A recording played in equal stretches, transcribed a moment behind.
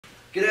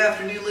Good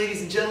afternoon,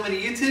 ladies and gentlemen of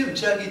YouTube,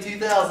 Chucky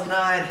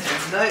 2009, and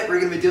tonight we're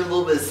going to be doing a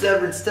little bit of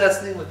severance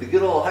testing with the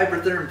good old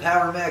Hypertherm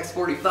Power Max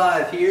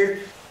 45 here.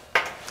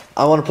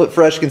 I want to put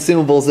fresh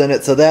consumables in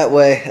it so that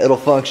way it'll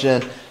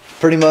function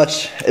pretty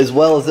much as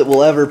well as it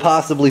will ever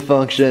possibly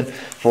function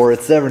for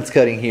its severance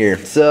cutting here.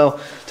 So,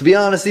 to be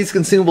honest, these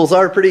consumables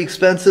are pretty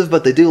expensive,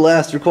 but they do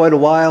last for quite a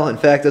while. In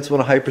fact, that's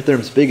one of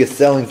Hypertherm's biggest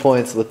selling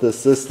points with this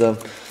system.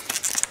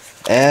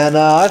 And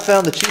I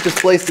found the cheapest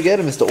place to get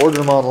them is to order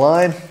them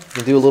online. You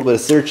can do a little bit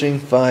of searching,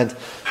 find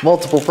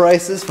multiple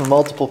prices from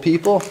multiple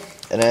people,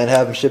 and then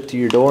have them shipped to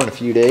your door in a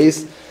few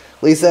days.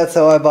 At least that's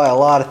how I buy a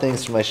lot of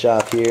things from my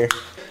shop here. You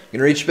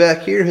can reach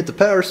back here, hit the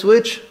power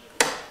switch.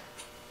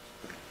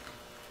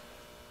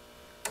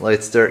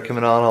 Lights start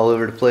coming on all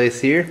over the place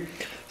here.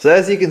 So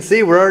as you can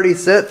see, we're already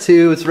set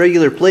to its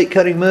regular plate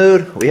cutting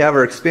mode. We have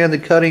our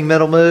expanded cutting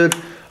metal mode,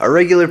 our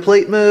regular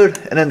plate mode,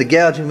 and then the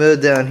gouging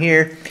mode down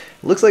here.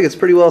 Looks like it's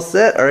pretty well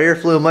set. Our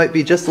airflow might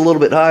be just a little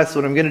bit high, so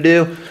what I'm going to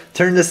do,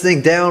 turn this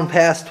thing down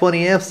past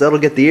 20 amps. That'll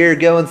get the air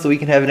going so we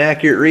can have an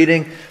accurate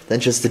reading. Then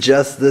just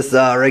adjust this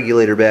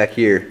regulator back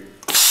here.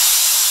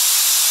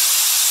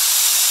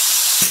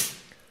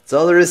 That's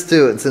all there is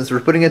to it. And since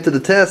we're putting it to the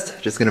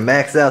test, just going to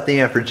max out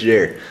the amperage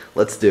there.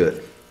 Let's do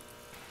it.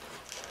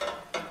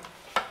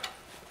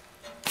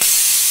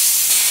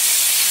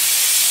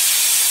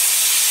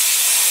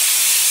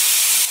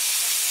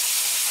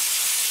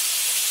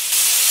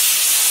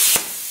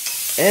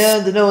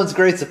 And to no one's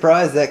great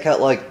surprise, that cut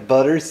like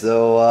butter,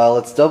 so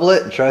let's double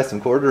it and try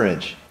some 1/4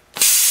 inch.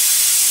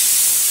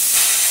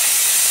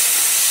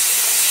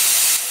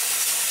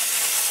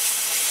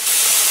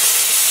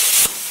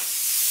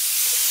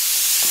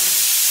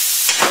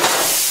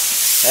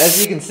 As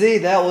you can see,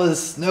 that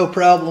was no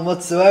problem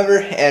whatsoever,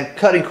 and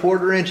cutting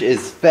 1/4 inch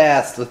is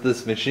fast with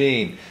this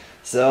machine.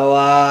 So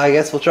I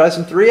guess we'll try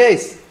some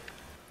 3/8.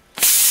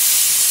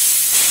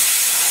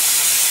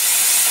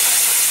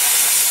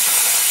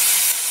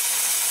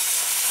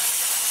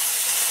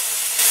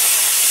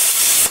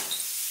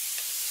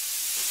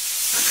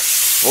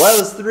 Well, that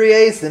was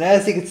 3/8, and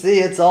as you can see,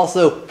 it's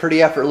also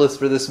pretty effortless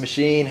for this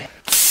machine.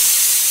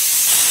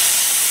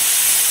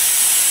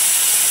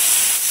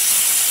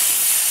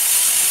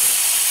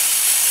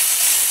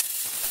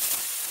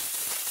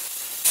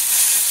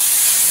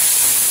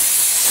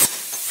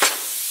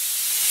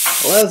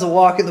 Well, that was a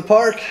walk in the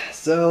park,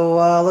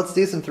 so let's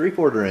do some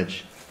 3/4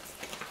 inch.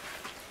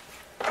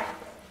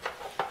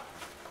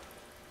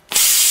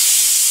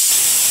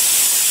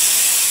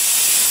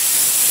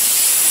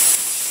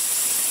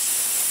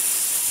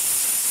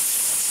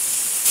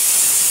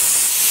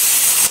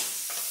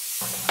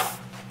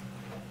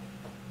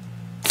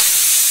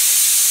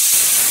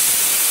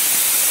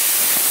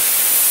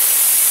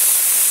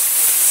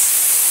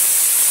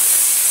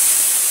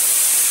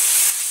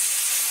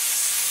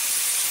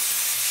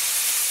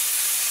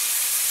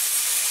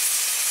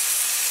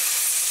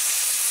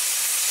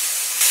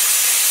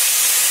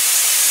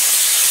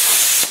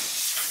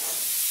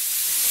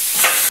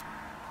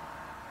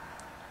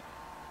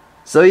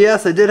 So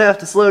yes, I did have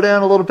to slow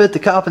down a little bit to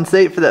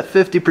compensate for that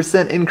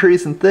 50%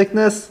 increase in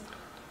thickness.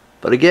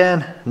 But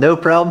again, no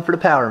problem for the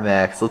Power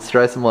Max. Let's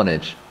try some 1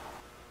 inch.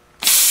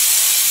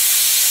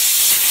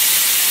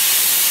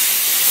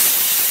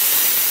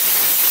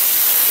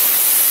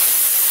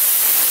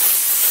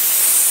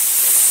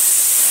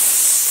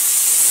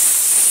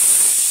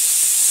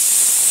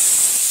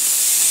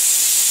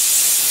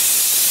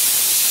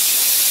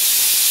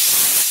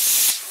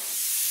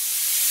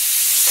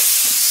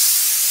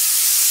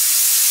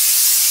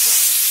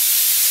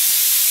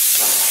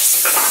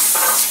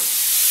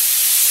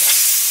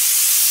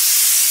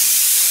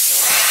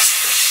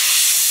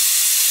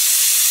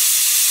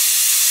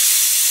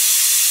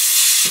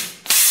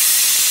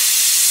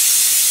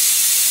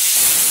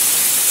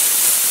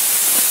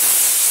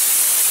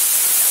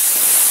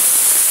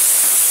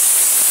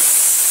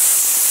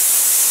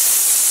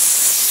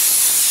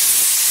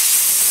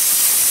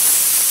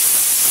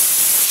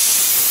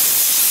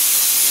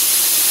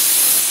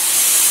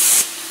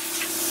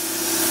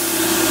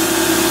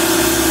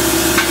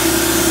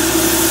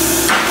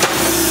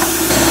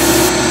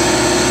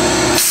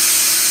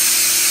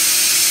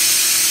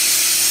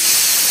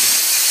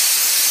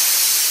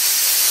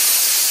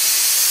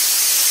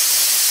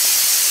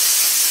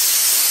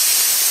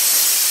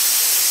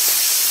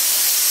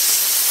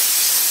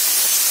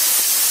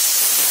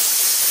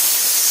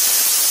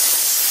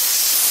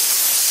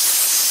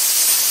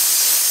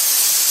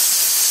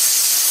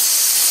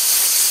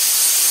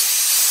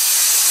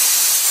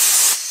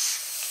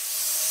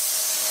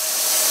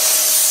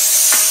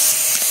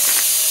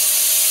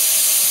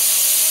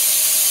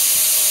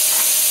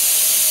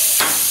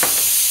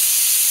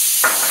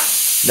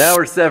 Now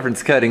we're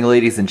severance cutting,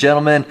 ladies and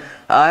gentlemen.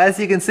 As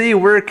you can see,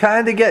 we're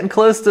kind of getting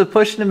close to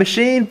pushing the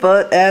machine,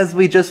 but as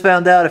we just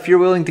found out, if you're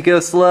willing to go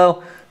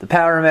slow, the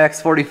Power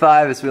Max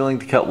 45 is willing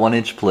to cut 1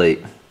 inch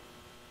plate.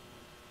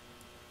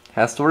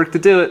 Has to work to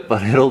do it,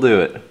 but it'll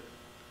do it.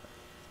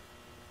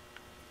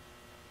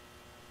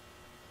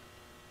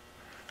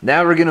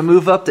 Now we're gonna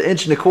move up to 1¼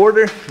 inch,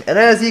 and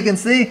as you can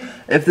see,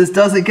 if this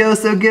doesn't go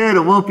so good,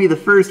 it won't be the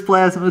first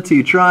plasma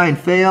to try and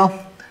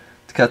fail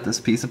to cut this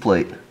piece of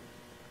plate.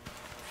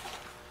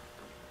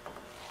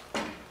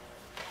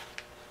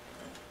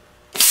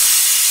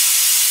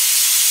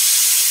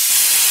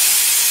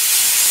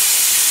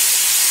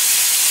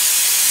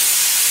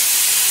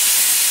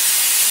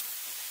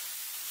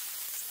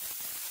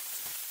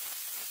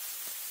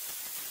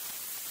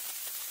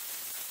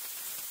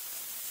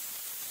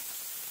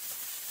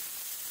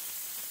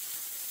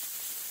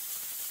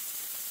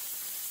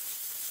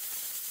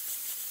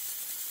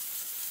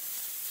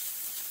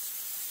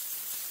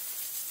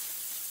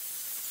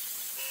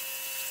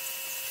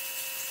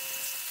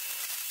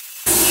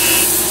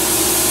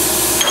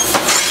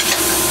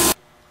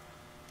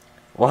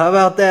 Well, how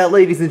about that,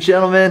 ladies and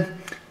gentlemen?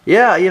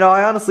 Yeah, you know,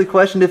 I honestly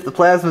questioned if the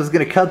plasma was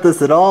going to cut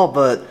this at all,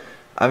 but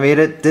I mean,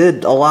 it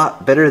did a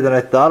lot better than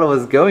I thought it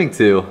was going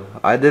to.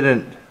 I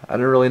didn't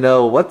really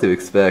know what to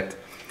expect.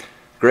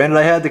 Granted,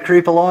 I had to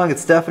creep along.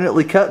 It's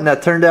definitely cut, and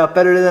that turned out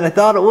better than I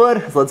thought it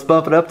would. So let's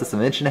bump it up to some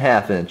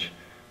 1½ inch.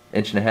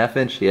 1½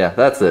 inch? Yeah,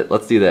 that's it.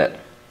 Let's do that.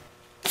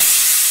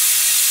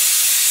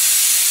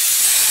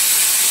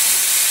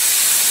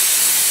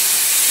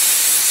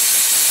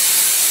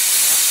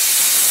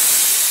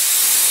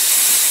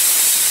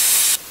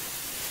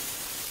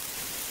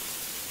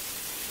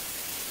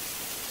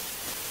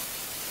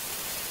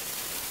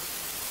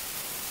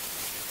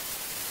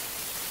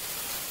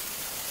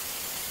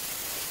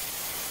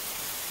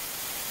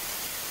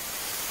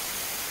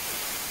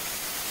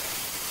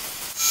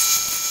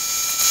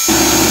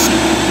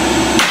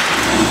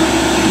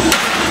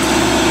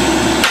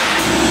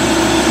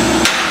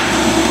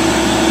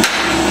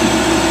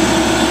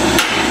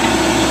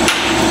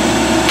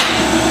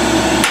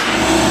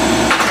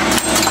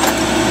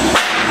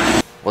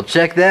 Well,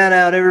 check that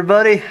out,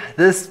 everybody.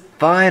 This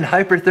fine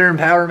Hypertherm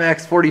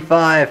PowerMax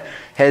 45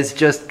 has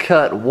just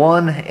cut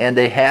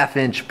 1½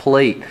 inch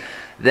plate.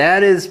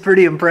 That is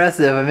pretty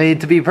impressive. I mean,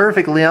 to be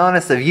perfectly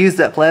honest, I've used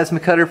that plasma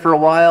cutter for a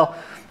while.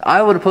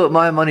 I would have put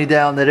my money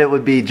down that it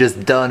would be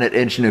just done at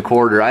 1¼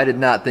 inch. I did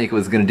not think it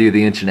was going to do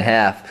the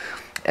 1½ inch.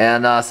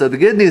 And so the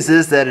good news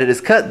is that it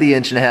has cut the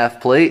 1½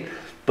 inch plate,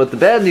 but the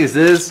bad news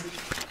is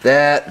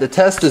that the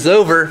test is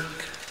over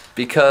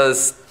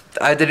because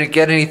I didn't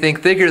get anything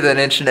thicker than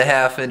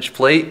 1½ inch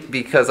plate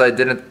because I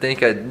didn't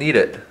think I'd need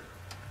it.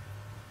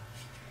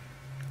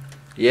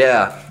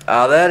 Yeah,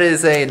 that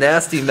is a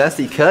nasty,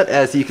 messy cut,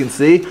 as you can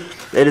see.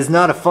 It is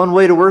not a fun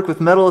way to work with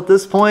metal at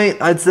this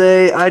point. I'd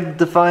say I'd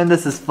define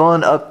this as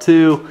fun up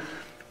to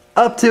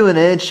 1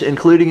 inch,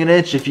 including 1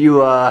 inch if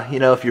you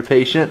if you're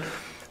patient.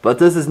 But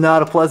this is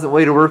not a pleasant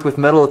way to work with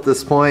metal at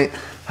this point.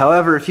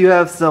 However, if you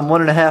have some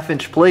 1½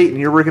 inch plate and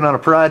you're working on a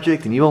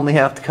project and you only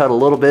have to cut a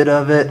little bit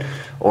of it,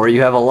 or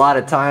you have a lot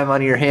of time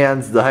on your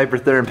hands, the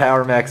Hypertherm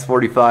PowerMax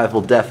 45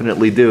 will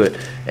definitely do it.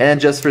 And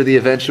just for the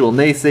eventual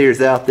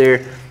naysayers out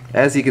there,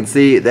 as you can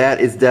see,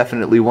 that is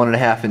definitely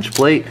 1½ inch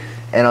plate.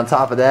 And on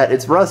top of that,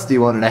 it's rusty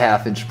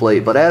 1½ inch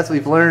plate. But as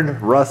we've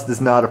learned, rust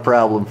is not a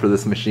problem for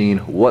this machine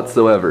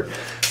whatsoever.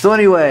 So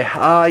anyway,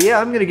 yeah,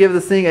 I'm going to give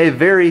this thing a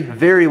very,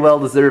 very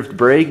well-deserved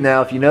break.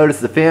 Now, if you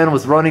notice, the fan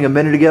was running a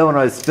minute ago when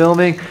I was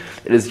filming.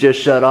 It has just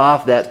shut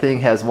off. That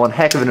thing has one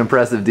heck of an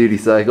impressive duty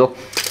cycle.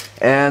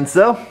 And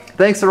so,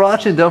 thanks for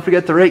watching. Don't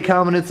forget to rate,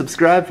 comment, and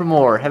subscribe for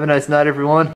more. Have a nice night, everyone.